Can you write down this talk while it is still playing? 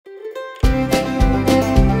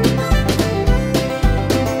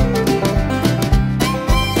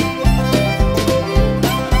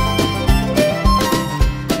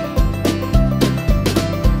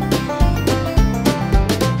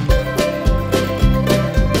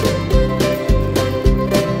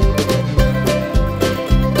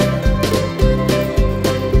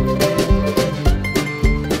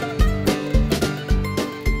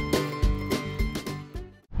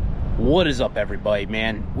What is up, everybody,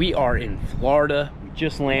 man? We are in Florida. We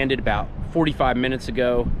just landed about 45 minutes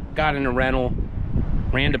ago, got in a rental,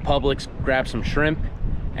 ran to Publix, grabbed some shrimp,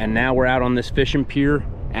 and now we're out on this fishing pier.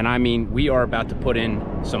 And I mean, we are about to put in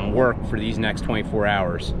some work for these next 24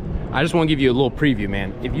 hours. I just want to give you a little preview,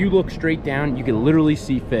 man. If you look straight down, you can literally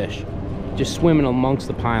see fish just swimming amongst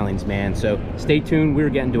the pilings, man. So stay tuned.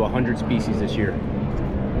 We're getting to 100 species this year.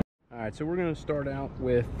 All right, so we're gonna start out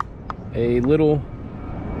with a little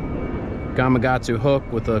Gamakatsu hook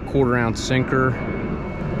with a 1/4 ounce sinker,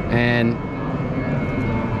 and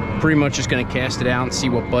pretty much just gonna cast it out and see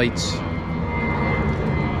what bites.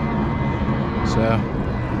 So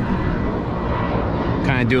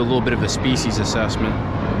kind of do a little bit of a species assessment.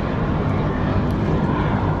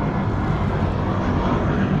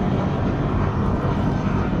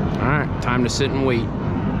 All right, time to sit and wait.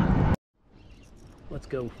 Let's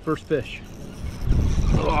go, first fish.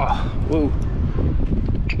 Oh, whoa,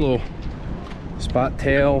 little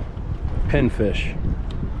Spottail pinfish.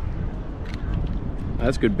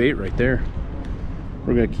 That's good bait right there.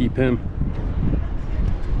 We're gonna keep him.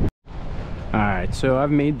 All right, so I've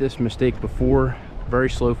made this mistake before. Very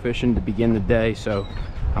slow fishing to begin the day, so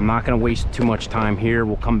I'm not gonna waste too much time here.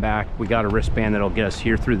 We'll come back. We got a wristband that'll get us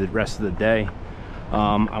here through the rest of the day.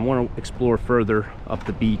 I want to explore further up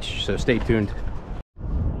the beach, so stay tuned.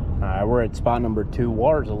 All right, we're at spot number 2.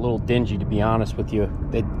 Water's a little dingy, to be honest with you.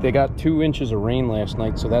 They got 2 inches of rain last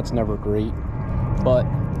night, so that's never great. But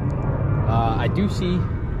I do see,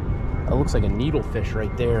 it looks like a needlefish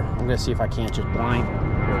right there. I'm gonna see if I can't just blind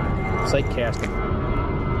or sight cast him.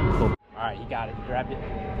 Cool. All right, he got it, he grabbed it.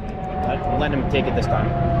 Let him take it this time.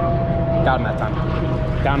 Got him that time.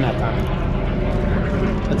 Got him that time.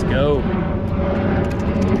 Let's go.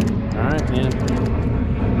 All right, man.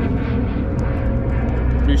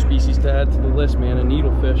 New species to add to the list, man, a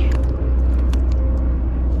needlefish.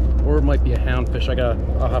 Or it might be a houndfish.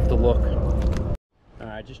 I'll have to look. All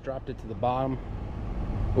right, just dropped it to the bottom.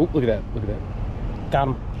 Oh, look at that, look at that. Got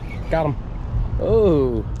him, got him.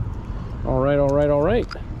 Oh, all right, all right, all right.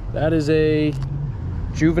 That is a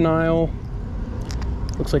juvenile,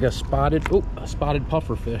 looks like a spotted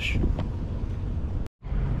pufferfish.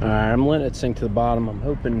 All right, I'm letting it sink to the bottom. I'm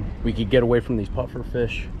hoping we could get away from these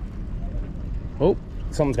pufferfish. Oh,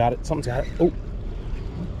 something's got it, something's got it. Oh,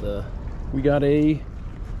 we got a,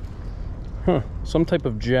 some type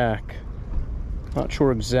of jack. Not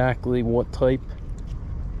sure exactly what type.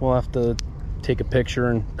 We'll have to take a picture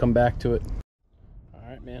and come back to it. All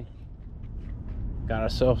right, man. Got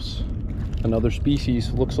ourselves another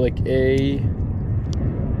species. Looks like that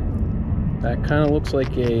kind of looks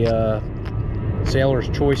like a sailor's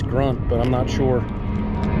choice grunt, but I'm not sure.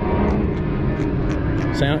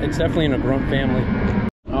 It's definitely in a grunt family.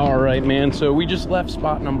 All right, man. So we just left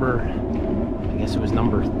spot number, I guess it was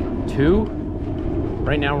number 2.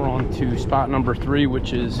 Right now we're on to spot number 3,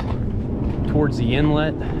 which is towards the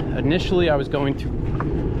inlet. Initially I was going to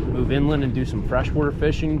move inland and do some freshwater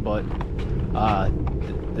fishing, but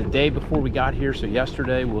the day before we got here, so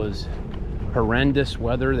yesterday, was horrendous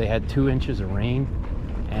weather. They had 2 inches of rain,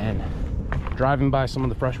 and driving by some of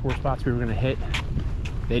the freshwater spots we were going to hit,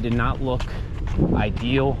 they did not look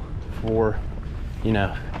ideal for, you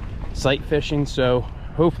know, sight fishing. So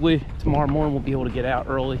hopefully tomorrow morning we'll be able to get out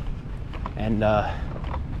early and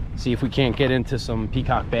see if we can't get into some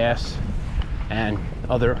peacock bass and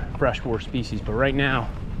other freshwater species. But right now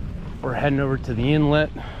we're heading over to the inlet.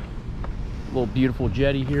 Little beautiful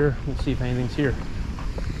jetty here. We'll see if anything's here.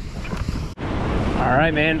 All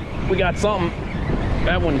right, man, we got something.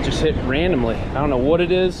 That one just hit randomly. I don't know what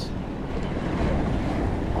it is.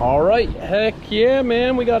 All right, heck yeah,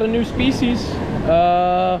 man, we got a new species.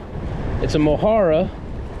 It's a Mojarra.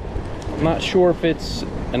 I'm not sure if it's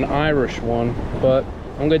an Irish one, but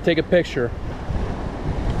I'm gonna take a picture.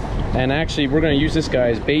 And actually, we're gonna use this guy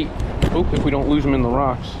as bait. Oh, if we don't lose him in the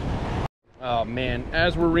rocks. Oh man,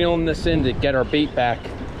 as we're reeling this in to get our bait back,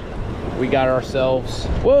 we got ourselves,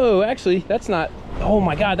 whoa, actually, that's not, oh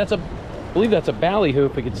my God, I believe that's a Ballyhoo,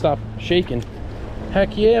 if we could stop shaking.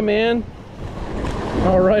 Heck yeah, man.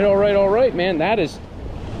 All right, all right, all right, man. That is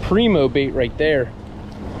primo bait right there.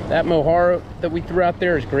 That Mojarra that we threw out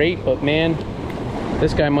there is great, but man,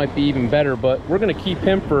 this guy might be even better, but we're gonna keep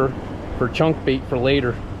him for chunk bait for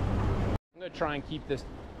later. I'm gonna try and keep this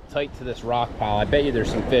tight to this rock pile. I bet you there's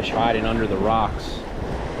some fish hiding under the rocks,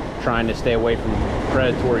 trying to stay away from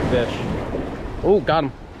predatory fish. Oh, got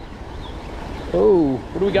him. Oh,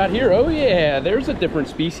 what do we got here? Oh yeah, there's a different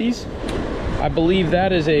species. I believe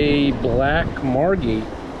that is a black Margate.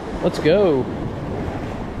 Let's go.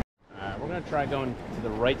 All right, we're gonna try going to the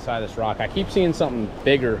right side of this rock. I keep seeing something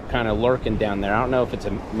bigger kind of lurking down there. I don't know if it's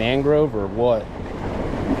a mangrove or what.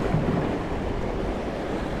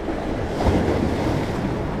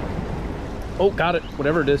 Oh, got it.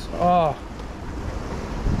 Whatever it is. Oh.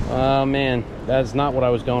 Oh, man. That's not what I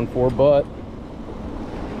was going for, but...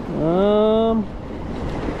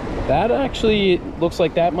 that actually looks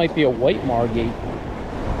like that might be a white Margate.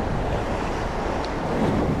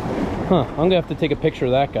 Huh. I'm going to have to take a picture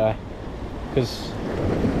of that guy, because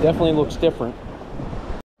it definitely looks different.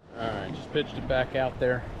 Alright, just pitched it back out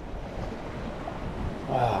there.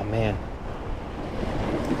 Oh, man.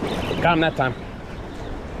 Got him that time.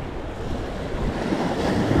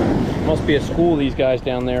 Must be a school, these guys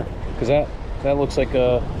down there, because that looks like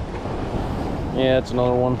a... Yeah, it's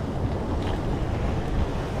another one.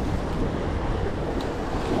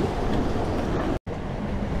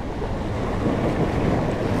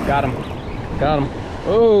 Got him. Got him.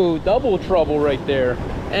 Oh, double trouble right there.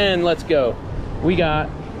 And let's go. We got,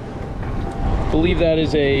 I believe that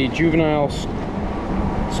is a juvenile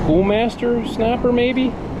Schoolmaster snapper, maybe?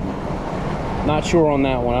 Not sure on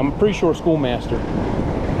that one. I'm pretty sure Schoolmaster.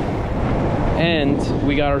 And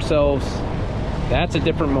we got ourselves, that's a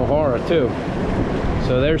different Mojarra too.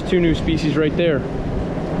 So there's two new species right there.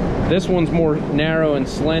 This one's more narrow and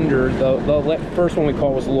slender. The first one we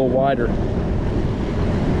caught was a little wider.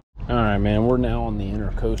 All right, man, we're now on the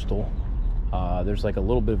intercoastal. There's like a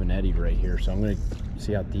little bit of an eddy right here, so I'm gonna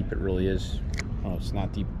see how deep it really is. Oh, it's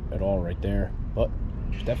not deep at all right there, but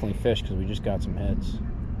there's definitely fish because we just got some heads.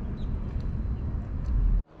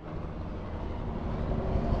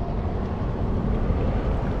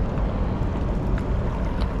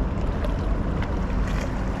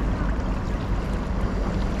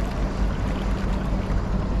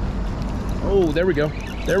 Oh, there we go.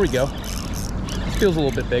 There we go. This feels a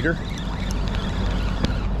little bit bigger.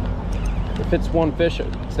 If it's one fish,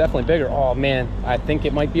 it's definitely bigger. Oh man, I think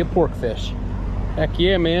it might be a porkfish. Heck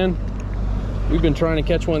yeah, man. We've been trying to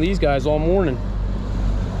catch one of these guys all morning.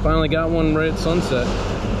 Finally got one right at sunset.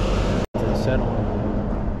 Settle.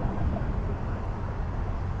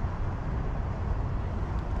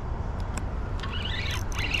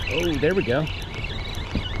 Oh, there we go.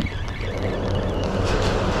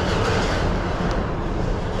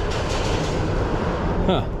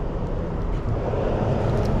 Huh.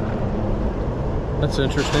 That's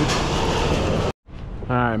interesting.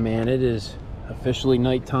 Alright, man, it is officially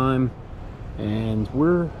nighttime and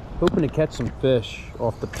we're hoping to catch some fish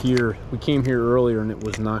off the pier. We came here earlier and it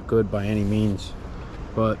was not good by any means,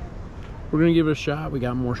 but we're gonna give it a shot. We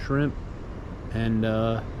got more shrimp and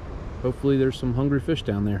hopefully there's some hungry fish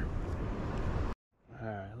down there.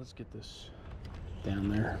 Alright, let's get this down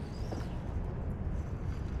there.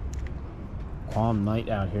 Calm night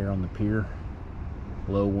out here on the pier.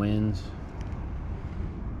 Low winds.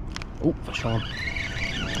 Oh, fish on.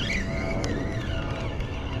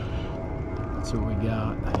 Let's see what we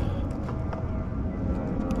got.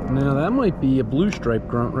 Now that might be a blue stripe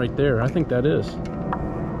grunt right there. I think that is.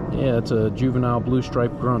 Yeah, it's a juvenile blue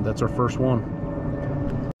stripe grunt. That's our first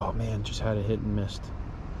one. Oh man, just had a hit and missed.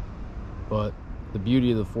 But the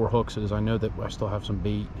beauty of the 4 hooks is I know that I still have some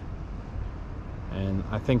bait. And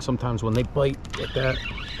I think sometimes when they bite like that,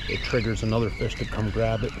 it triggers another fish to come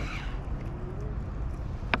grab it.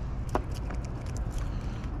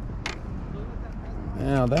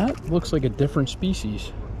 Now that looks like a different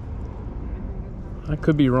species. I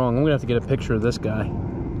could be wrong. I'm gonna have to get a picture of this guy.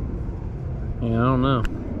 Yeah, I don't know.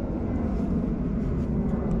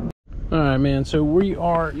 All right, man, so we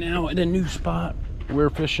are now at a new spot. We're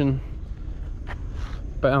fishing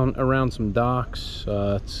around some docks.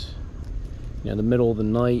 It's the middle of the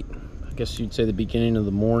night. I guess you'd say the beginning of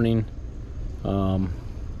the morning.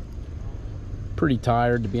 Pretty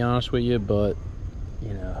tired, to be honest with you, but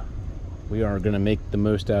we are going to make the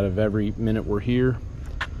most out of every minute we're here.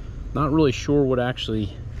 Not really sure what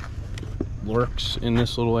actually lurks in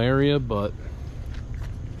this little area, but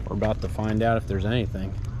we're about to find out if there's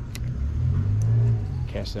anything.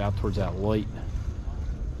 Cast it out towards that light.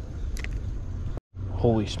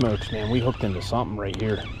 Holy smokes, man, we hooked into something right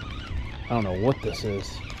here. I don't know what this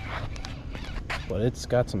is, but it's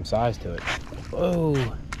got some size to it.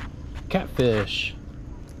 Oh, catfish.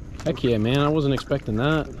 Heck yeah, man, I wasn't expecting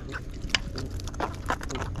that.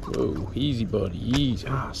 Whoa, easy buddy, easy.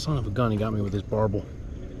 Ah, son of a gun, he got me with his barbel.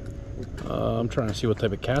 I'm trying to see what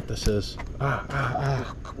type of cat this is.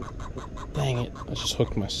 Dang it, I just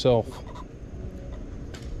hooked myself.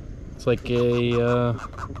 It's like a,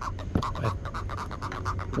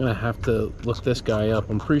 I'm gonna have to look this guy up.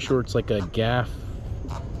 I'm pretty sure it's like a gaff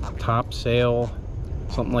top sail,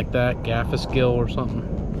 something like that, gaffiskill or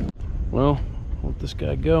something. Well, let this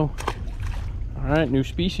guy go. All right, new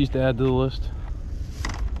species to add to the list.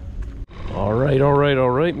 All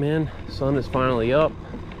right, man. Sun is finally up.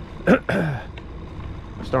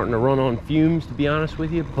 Starting to run on fumes, to be honest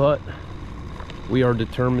with you, but we are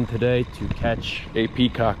determined today to catch a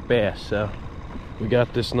peacock bass. So we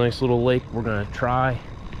got this nice little lake. We're gonna try,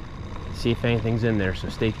 see if anything's in there, so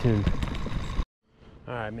stay tuned.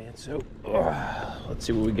 All right, man, so let's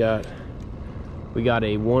see what we got. We got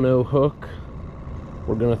a 1-0 hook.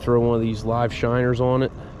 We're gonna throw one of these live shiners on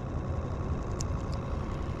it,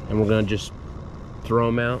 and we're gonna just throw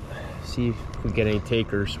them out, see if we get any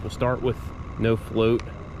takers. We'll start with no float,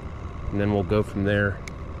 and then we'll go from there.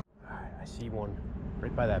 All right, I see one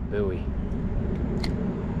right by that buoy.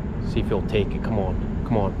 See if he'll take it. Come on,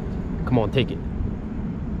 come on, come on, take it.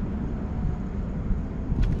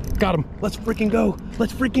 Got him. Let's freaking go.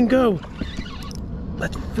 Let's freaking go.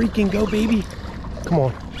 Let's freaking go, baby. Come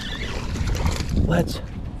on. Let's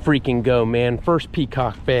freaking go, man. First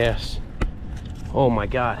peacock bass. Oh my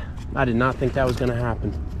God. I did not think that was gonna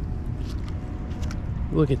happen.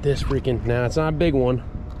 Look at this freaking, now it's not a big one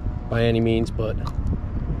by any means, but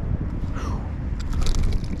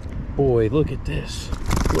boy, look at this.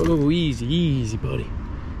 Whoa, easy, easy, buddy.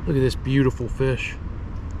 Look at this beautiful fish.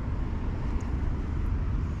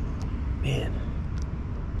 Man.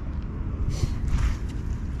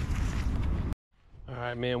 All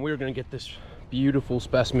right, man, we're gonna get this beautiful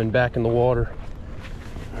specimen back in the water.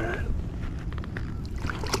 All right.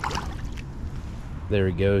 There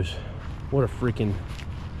he goes. What a freaking,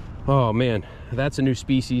 oh man, that's a new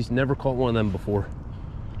species. Never caught one of them before.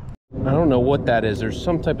 I don't know what that is. There's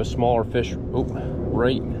some type of smaller fish, oh,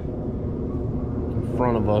 right in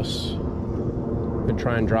front of us. Could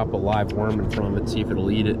try and drop a live worm in front of it, see if it'll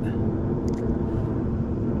eat it.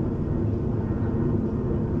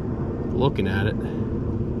 Looking at it.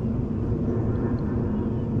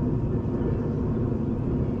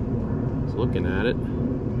 It's looking at it.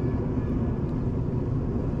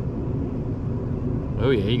 Oh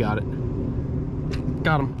yeah, he got it.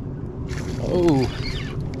 Got him. Oh.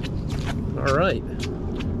 All right.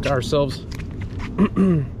 Got ourselves a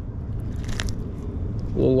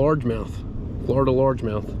little largemouth. Florida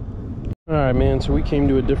largemouth. All right, man, so we came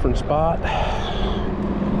to a different spot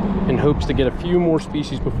in hopes to get a few more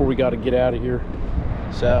species before we got to get out of here.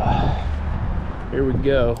 So here we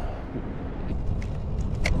go.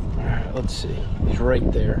 All right, let's see. He's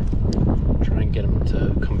right there. Try and get him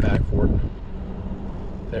to come back for it.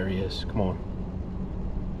 There he is. Come on.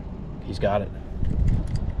 He's got it.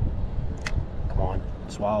 Come on.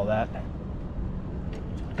 Swallow that.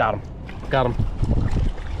 Got him. Got him.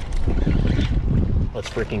 Let's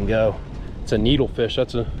freaking go. It's a needlefish.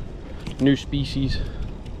 That's a new species.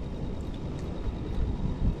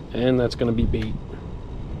 And that's going to be bait.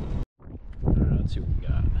 All right, let's see what we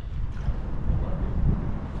got.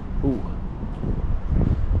 Ooh.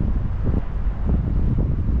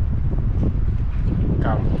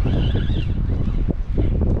 Got him.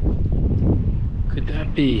 Could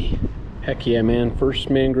that be? Heck yeah, man. First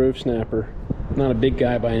mangrove snapper. Not a big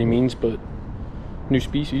guy by any means, but new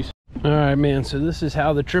species. All right, man, so this is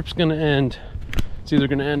how the trip's gonna end. It's either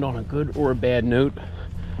gonna end on a good or a bad note.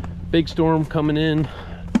 Big storm coming in.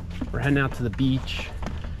 We're heading out to the beach,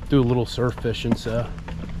 do a little surf fishing. So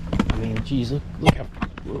I mean, geez, look how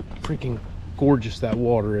freaking gorgeous that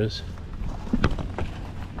water is.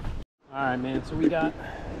 All right, man, so we got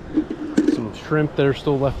some shrimp that are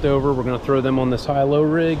still left over. We're gonna throw them on this high-low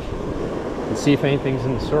rig and see if anything's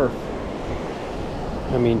in the surf.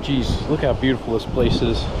 I mean, geez, look how beautiful this place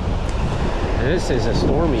is. And this is a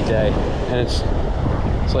stormy day, and it's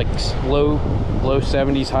like low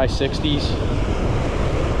 70s, high 60s.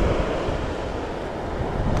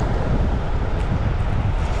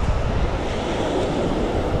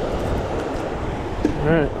 All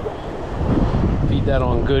right, feed that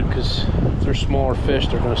on good, because if they're smaller fish,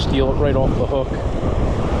 they're gonna steal it right off the hook.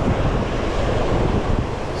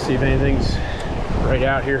 See if anything's right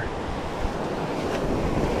out here.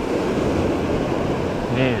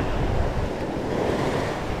 Man.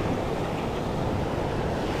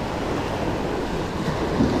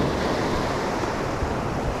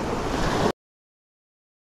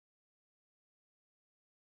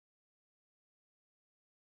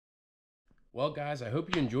 Well, guys, I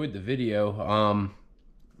hope you enjoyed the video.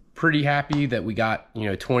 Pretty happy that we got,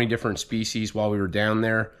 20 different species while we were down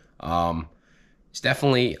there. It's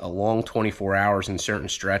definitely a long 24 hours in certain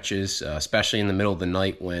stretches, especially in the middle of the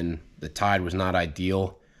night when the tide was not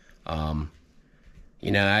ideal.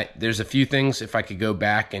 There's a few things, if I could go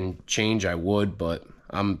back and change, I would, but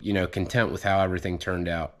I'm, content with how everything turned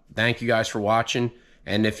out. Thank you guys for watching.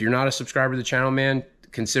 And if you're not a subscriber to the channel, man,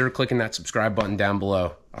 consider clicking that subscribe button down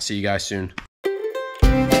below. I'll see you guys soon.